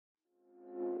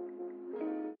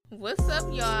What's up,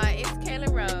 y'all? It's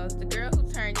Kayla Rose, the girl who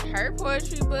turned her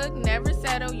poetry book, Never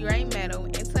Settle, You Ain't Metal,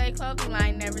 into a clothing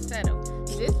line, Never Settle.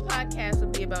 This podcast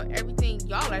will be about everything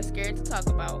y'all are scared to talk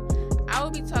about. I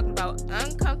will be talking about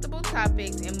uncomfortable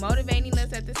topics and motivating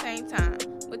us at the same time.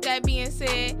 With that being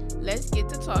said, let's get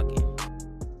to talking.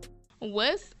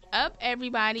 What's up,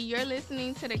 everybody? You're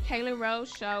listening to the Kayla Rose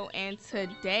Show, and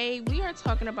today we are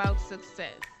talking about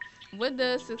success. What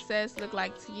does success look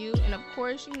like to you? And of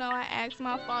course, you know, I asked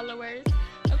my followers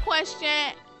a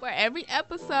question for every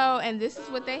episode, and this is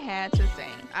what they had to say.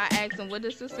 I asked them, what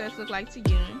does success look like to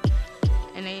you?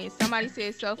 And somebody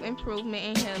said self-improvement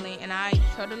and healing, and I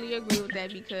totally agree with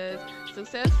that, because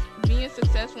being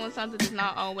successful in something does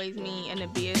not always mean in the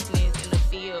business, in the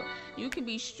field. You can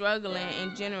be struggling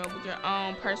in general with your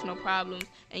own personal problems,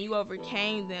 and you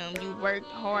overcame them. You worked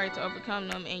hard to overcome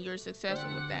them, and you're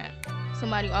successful with that.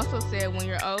 Somebody also said when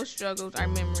your old struggles are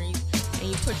memories, and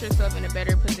you put yourself in a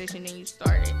better position than you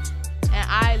started. And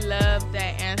I love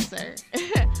that answer.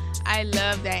 I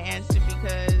love that answer,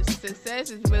 because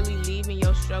success is really leaving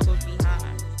your struggles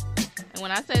behind. And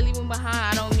when I say leaving behind,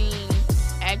 I don't mean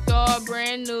act all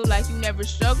brand new like you never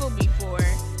struggled before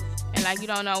and like you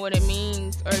don't know what it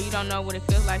means or you don't know what it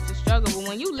feels like to struggle. But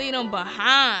when you leave them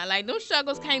behind, like them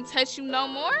struggles can't touch you no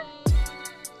more,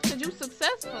 because you're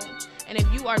successful. And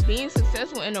if you are being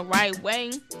successful in the right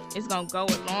way, it's going to go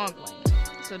a long way.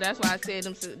 So that's why I said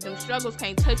them struggles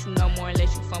can't touch you no more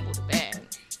unless you fumble the bag.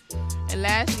 And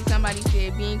lastly, somebody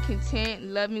said being content,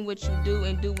 loving what you do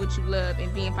and do what you love,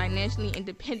 and being financially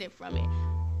independent from it.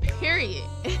 Period.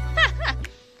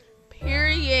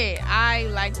 Period. I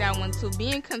like that one too.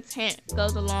 Being content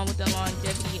goes along with the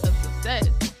longevity of success.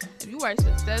 If you are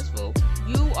successful,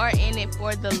 you are in it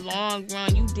for the long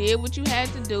run. You did what you had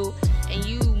to do, and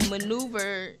you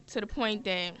maneuver to the point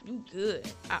that you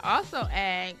good. I also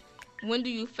asked, when do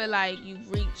you feel like you've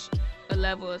reached a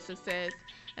level of success?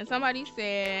 And somebody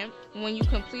said, when you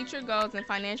complete your goals and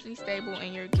financially stable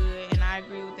and you're good. And I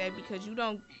agree with that, because you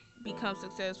don't become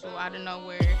successful out of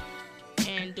nowhere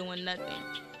and doing nothing.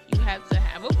 You have to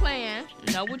have a plan,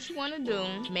 know what you want to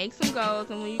do, make some goals,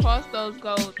 and when you cross those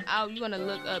goals out, you're going to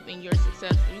look up and you're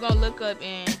successful. You're going to look up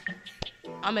and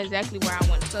I'm exactly where I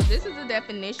want. So this is the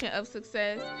definition of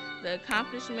success: the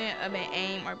accomplishment of an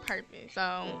aim or purpose.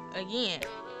 So again,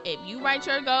 if you write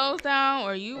your goals down,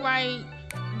 or you write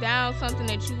down something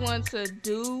that you want to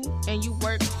do and you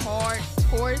work hard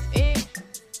towards it,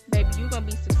 baby, you're gonna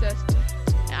be successful.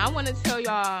 And I want to tell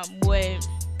y'all what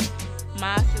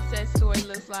my success story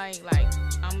looks like. Like,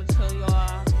 I'm gonna tell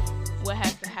y'all what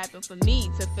has to happen for me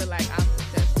to feel like I'm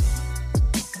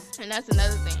successful. And that's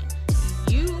another thing.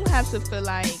 You have to feel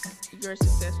like you're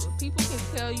successful. People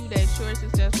can tell you that you're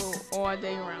successful all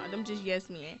day around. Them just yes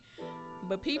men.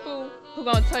 But people who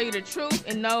gonna tell you the truth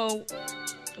and know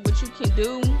what you can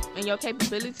do and your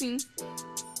capability,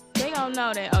 they don't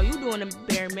know that, oh, you doing the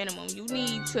bare minimum. You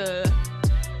need to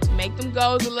make them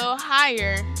goals a little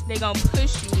higher. They gonna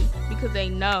push you because they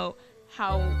know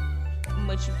how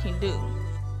much you can do.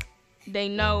 They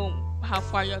know how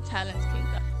far your talents can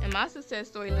go. And my success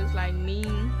story looks like me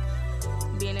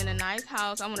being in a nice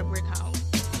house. I want a brick house.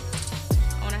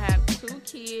 I want to have 2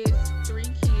 kids, 3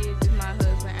 kids if my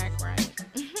husband act right.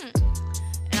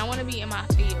 And I want to be in my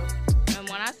field. And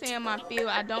when I say in my field,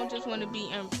 I don't just want to be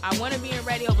in, I want to be in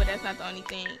radio, but that's not the only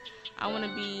thing. I want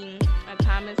to be a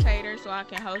commentator so I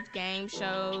can host game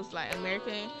shows like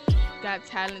American Got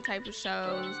Talent type of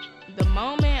shows. The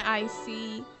moment I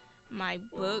see my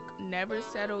book, Never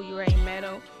Settle, You Ain't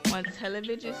Metal, on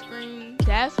television screen,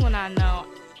 that's when I know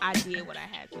I did what I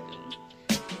had to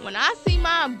do. When I see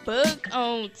my book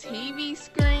on TV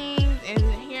screens and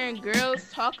hearing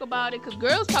girls talk about it, because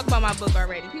girls talk about my book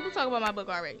already. People talk about my book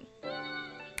already.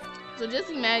 So just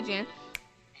imagine,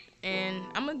 and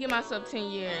I'm going to give myself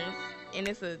 10 years, and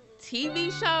it's a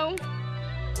TV show,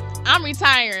 I'm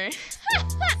retiring.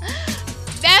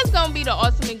 That's going to be the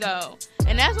ultimate goal.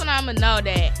 And that's when I'm going to know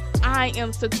that I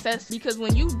am successful. Because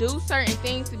when you do certain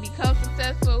things to become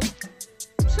successful,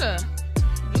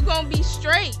 you're going to be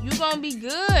straight. You're going to be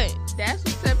good. That's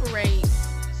what separates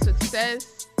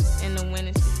success and the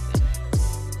winning season.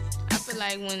 I feel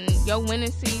like when your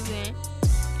winning season,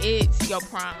 it's your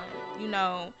prime. You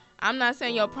know, I'm not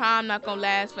saying your prime not going to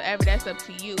last forever. That's up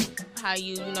to you. How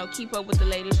you keep up with the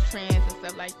latest trends and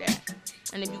stuff like that.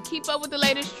 And if you keep up with the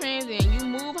latest trends and you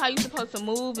move how you're supposed to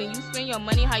move and you spend your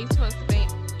money how you're supposed to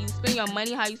spend, your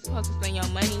money how you're supposed to spend your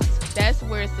money, that's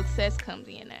where success comes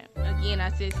in at. Again, I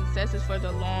said success is for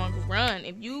the long run.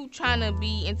 If you trying to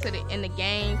be in the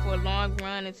game for a long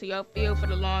run, into your field for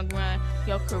the long run,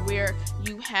 your career,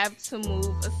 you have to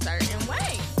move a certain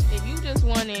way. If you just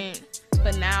want it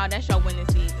for now, that's your winning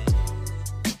season.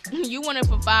 You want it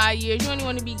for 5 years. You only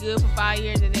want to be good for 5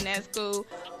 years, and then that's cool.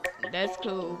 That's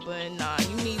cool, but nah,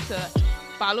 you need to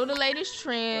follow the latest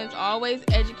trends. Always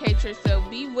educate yourself.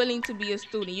 Be willing to be a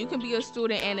student. You can be a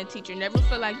student and a teacher. Never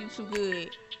feel like you're too good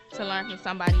to learn from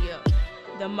somebody else.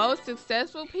 The most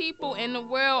successful people in the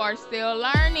world are still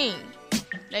learning.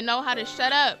 They know how to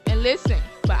shut up and listen.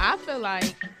 But I feel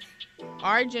like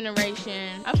our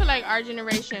generation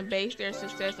based their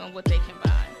success on what they can buy.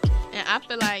 And I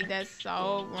feel like that's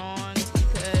so wrong,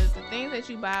 because the things that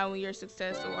you buy when you're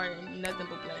successful are nothing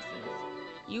but blessings.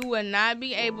 You will not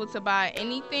be able to buy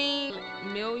anything,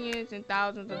 millions and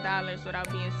thousands of dollars, without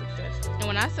being successful. And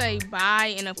when I say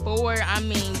buy and afford, I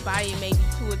mean buy it maybe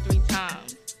 2 or 3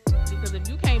 times. Because if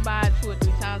you can't buy it 2 or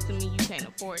 3 times, to me, you can't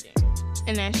afford it.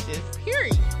 And that's just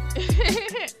period.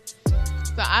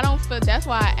 So I don't feel, that's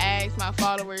why I ask my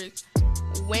followers,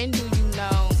 when do you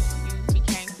know you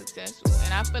became successful?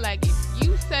 And I feel like if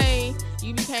you say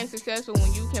you became successful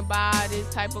when you can buy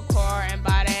this type of car and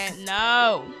buy that,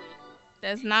 no.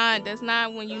 That's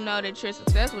not when you know that you're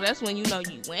successful. That's when you know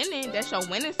you winning. That's your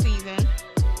winning season.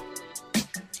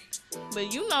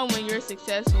 But you know when you're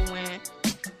successful when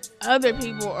other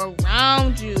people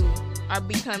around you are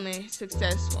becoming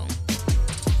successful.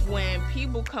 When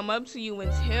people come up to you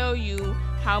and tell you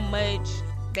how much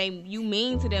you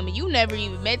mean to them, and you never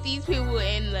even met these people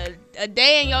in a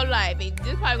day in your life, and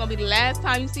this probably gonna be the last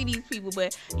time you see these people,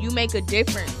 but you make a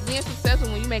difference. Being successful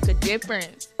when you make a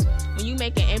difference, when you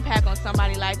make an impact on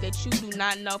somebody's life that you do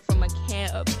not know from a can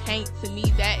of paint, to me,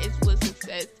 that is what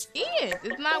success is.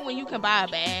 It's not when you can buy a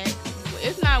bag.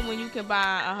 It's not when you can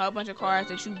buy a whole bunch of cars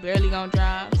that you barely gonna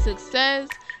drive. Success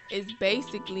is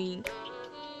basically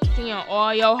seeing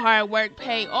all your hard work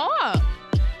pay off.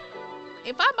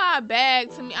 If I buy a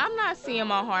bag, to me, I'm not seeing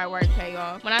my hard work pay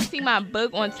off. When I see my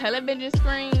book on television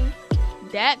screen,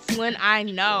 that's when I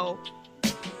know,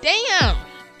 damn,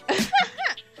 I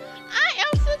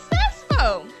am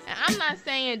successful. And I'm not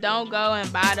saying don't go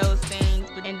and buy those things,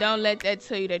 and don't let that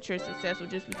tell you that you're successful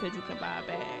just because you can buy a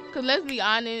bag. Because let's be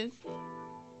honest,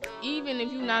 even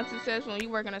if you're not successful and you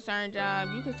work in a certain job,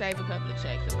 you can save a couple of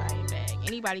checks and buy a bag.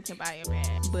 Anybody can buy a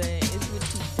bag, but it's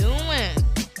what you're doing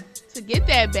to get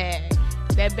that bag.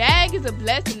 That bag is a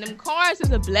blessing. Them cars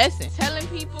is a blessing. Telling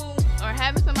people or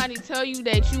having somebody tell you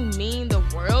that you mean the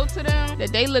world to them,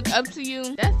 that they look up to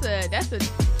you, that's a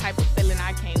type of feeling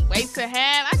I can't wait to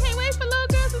have. I can't wait for little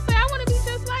girls to say, I want to be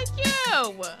just like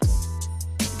you.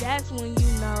 That's when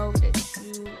you know that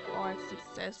you are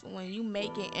successful, when you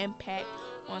make an impact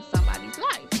on somebody's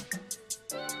life.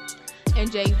 And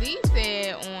Jay-Z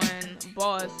said on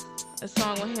Boss, a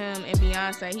song with him and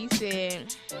Beyonce, he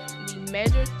said, we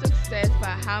measure success by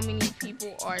how many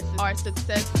people are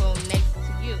successful next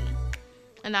to you.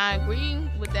 And I agree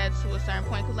with that to a certain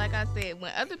point, because like I said,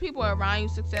 when other people are around you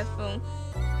successful,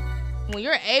 when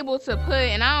you're able to put,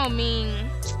 and I don't mean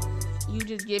you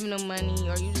just giving them money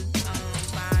or you just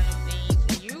buying them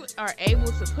things, when you are able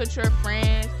to put your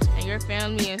friends and your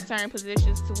family in certain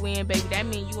positions to win, baby, that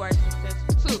means you are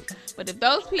successful too. But if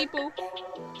those people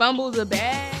fumble the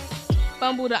bag,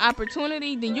 fumble the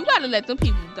opportunity, then you gotta let them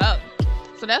people go.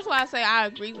 So that's why I say I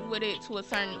agree with it to a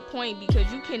certain point,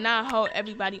 because you cannot hold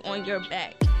everybody on your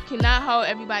back. You cannot hold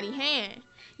everybody's hand.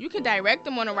 You can direct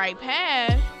them on the right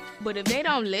path, but if they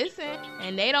don't listen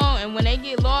and when they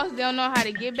get lost, they don't know how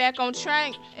to get back on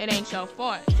track, it ain't your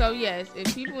fault. So yes,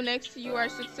 if people next to you are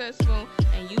successful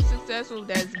and you successful,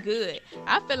 that's good.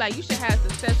 I feel like you should have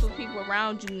successful people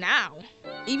around you now,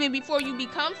 even before you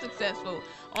become successful.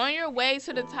 On your way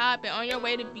to the top and on your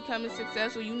way to becoming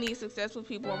successful, you need successful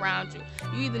people around you.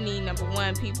 You either need, number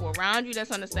one, people around you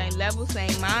that's on the same level,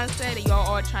 same mindset, and y'all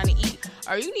all trying to eat,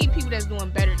 or you need people that's doing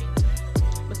better than you.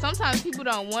 But sometimes people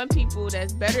don't want people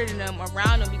that's better than them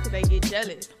around them because they get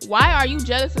jealous. Why are you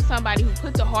jealous of somebody who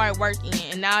put the hard work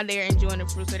in and now they're enjoying the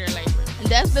fruits of their labor? And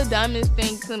that's the dumbest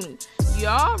thing to me.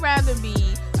 Y'all rather be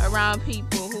around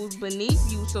people who's beneath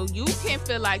you so you can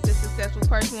feel like the successful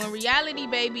person. In reality,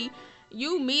 baby,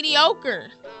 you mediocre.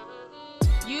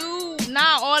 You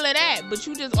not all of that, but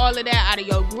you just all of that out of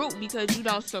your group because you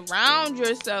don't surround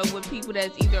yourself with people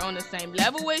that's either on the same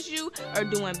level as you or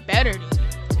doing better than you.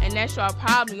 And that's your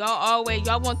problem.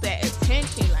 Y'all want that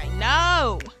attention. Like,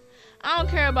 no, I don't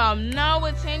care about no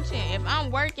attention. If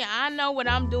I'm working, I know what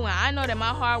I'm doing. I know that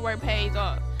my hard work pays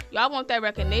off. Y'all want that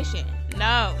recognition.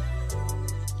 No,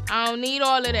 I don't need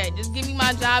all of that. Just give me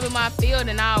my job in my field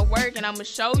and I'll work and I'm going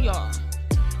to show y'all.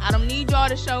 I don't need y'all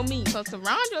to show me. So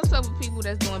surround yourself with people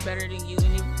that's doing better than you.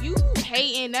 And if you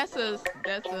hating, that's a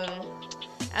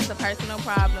personal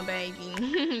problem,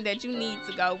 baby, that you need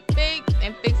to go fix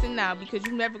and fix in hating now, because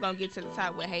you never gonna get to the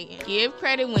top with hating. Give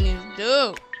credit when it's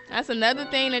due. That's another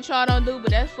thing that y'all don't do,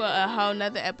 but that's for a whole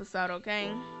nother episode,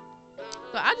 okay?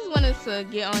 So I just wanted to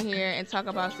get on here and talk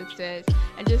about success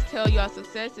and just tell y'all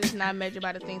success is not measured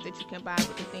by the things that you can buy,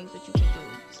 but the things that you can do.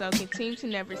 So continue to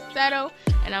never settle,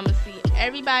 and I'm going to see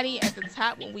everybody at the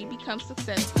top when we become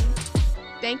successful.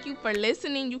 Thank you for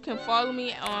listening. You can follow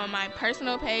me on my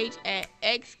personal page at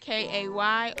XKAYROSE_,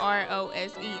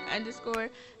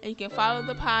 and you can follow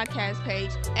the podcast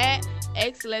page at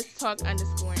XLet'sTalk_.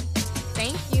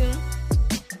 Thank you.